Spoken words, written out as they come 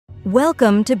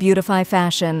Welcome to Beautify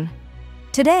Fashion.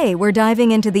 Today, we're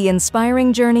diving into the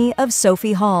inspiring journey of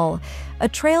Sophie Hall, a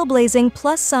trailblazing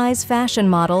plus-size fashion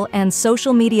model and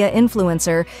social media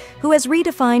influencer who has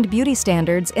redefined beauty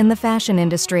standards in the fashion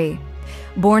industry.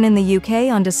 Born in the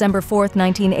UK on December 4,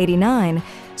 1989,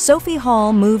 Sophie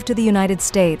Hall moved to the United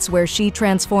States where she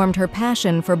transformed her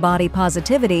passion for body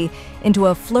positivity into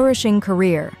a flourishing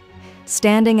career.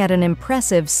 Standing at an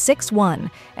impressive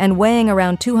 6'1" and weighing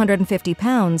around 250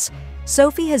 pounds,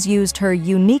 Sophie has used her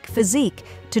unique physique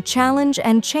to challenge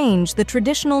and change the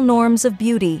traditional norms of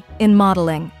beauty in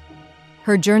modeling.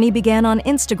 Her journey began on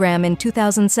Instagram in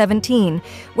 2017,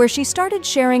 where she started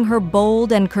sharing her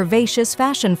bold and curvaceous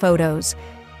fashion photos.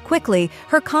 Quickly,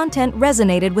 her content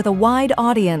resonated with a wide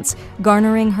audience,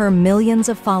 garnering her millions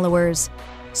of followers.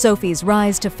 Sophie's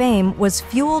rise to fame was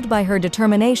fueled by her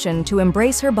determination to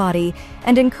embrace her body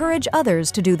and encourage others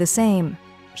to do the same.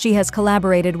 She has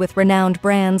collaborated with renowned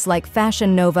brands like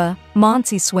Fashion Nova,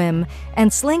 Monsey Swim,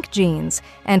 and Slink Jeans,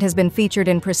 and has been featured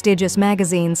in prestigious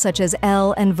magazines such as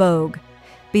Elle and Vogue.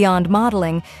 Beyond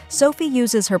modeling, Sophie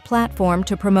uses her platform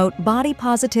to promote body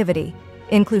positivity,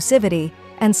 inclusivity,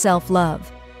 and self-love.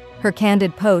 Her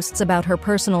candid posts about her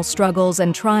personal struggles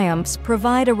and triumphs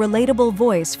provide a relatable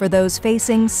voice for those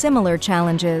facing similar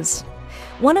challenges.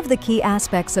 One of the key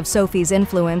aspects of Sophie's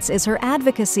influence is her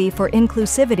advocacy for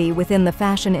inclusivity within the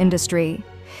fashion industry.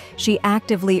 She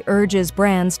actively urges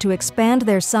brands to expand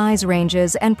their size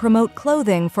ranges and promote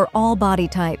clothing for all body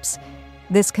types.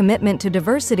 This commitment to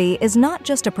diversity is not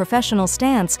just a professional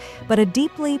stance, but a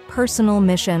deeply personal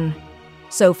mission.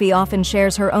 Sophie often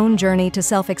shares her own journey to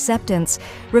self-acceptance,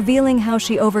 revealing how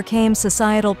she overcame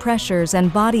societal pressures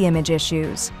and body image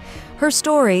issues. Her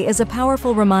story is a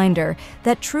powerful reminder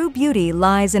that true beauty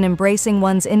lies in embracing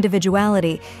one's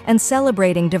individuality and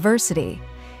celebrating diversity.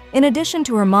 In addition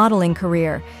to her modeling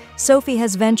career, Sophie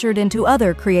has ventured into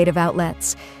other creative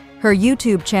outlets. Her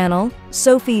YouTube channel,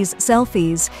 Sophie's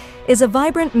Selfies, is a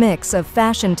vibrant mix of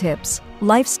fashion tips,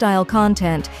 lifestyle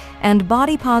content, and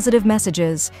body-positive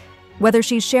messages. Whether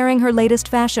she's sharing her latest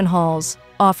fashion hauls,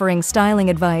 offering styling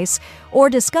advice,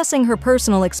 or discussing her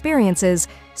personal experiences,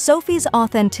 Sophie's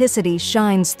authenticity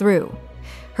shines through.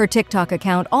 Her TikTok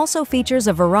account also features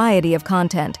a variety of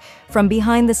content, from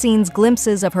behind-the-scenes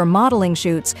glimpses of her modeling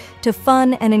shoots to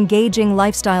fun and engaging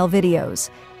lifestyle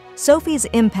videos. Sophie's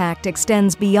impact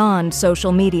extends beyond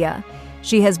social media.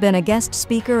 She has been a guest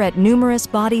speaker at numerous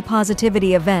body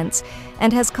positivity events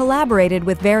and has collaborated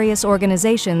with various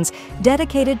organizations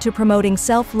dedicated to promoting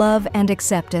self-love and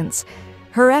acceptance.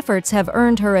 Her efforts have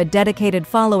earned her a dedicated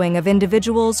following of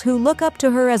individuals who look up to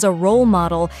her as a role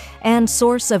model and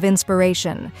source of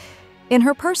inspiration. In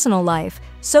her personal life,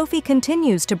 Sophie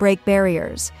continues to break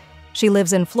barriers. She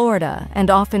lives in Florida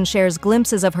and often shares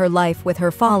glimpses of her life with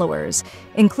her followers,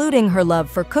 including her love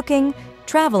for cooking,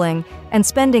 traveling, and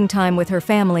spending time with her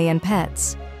family and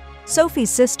pets. Sophie's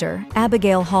sister,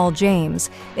 Abigail Hall James,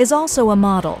 is also a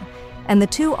model, and the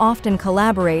two often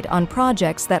collaborate on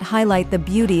projects that highlight the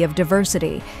beauty of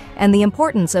diversity and the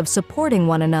importance of supporting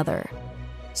one another.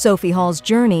 Sophie Hall's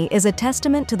journey is a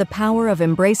testament to the power of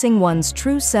embracing one's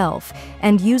true self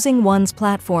and using one's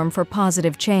platform for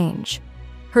positive change.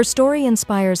 Her story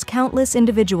inspires countless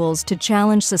individuals to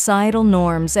challenge societal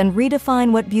norms and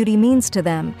redefine what beauty means to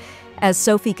them. As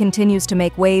Sophie continues to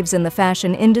make waves in the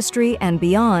fashion industry and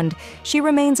beyond, she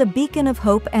remains a beacon of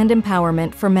hope and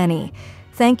empowerment for many.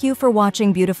 Thank you for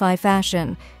watching Beautify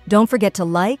Fashion. Don't forget to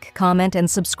like, comment, and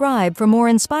subscribe for more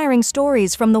inspiring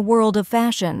stories from the world of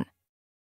fashion.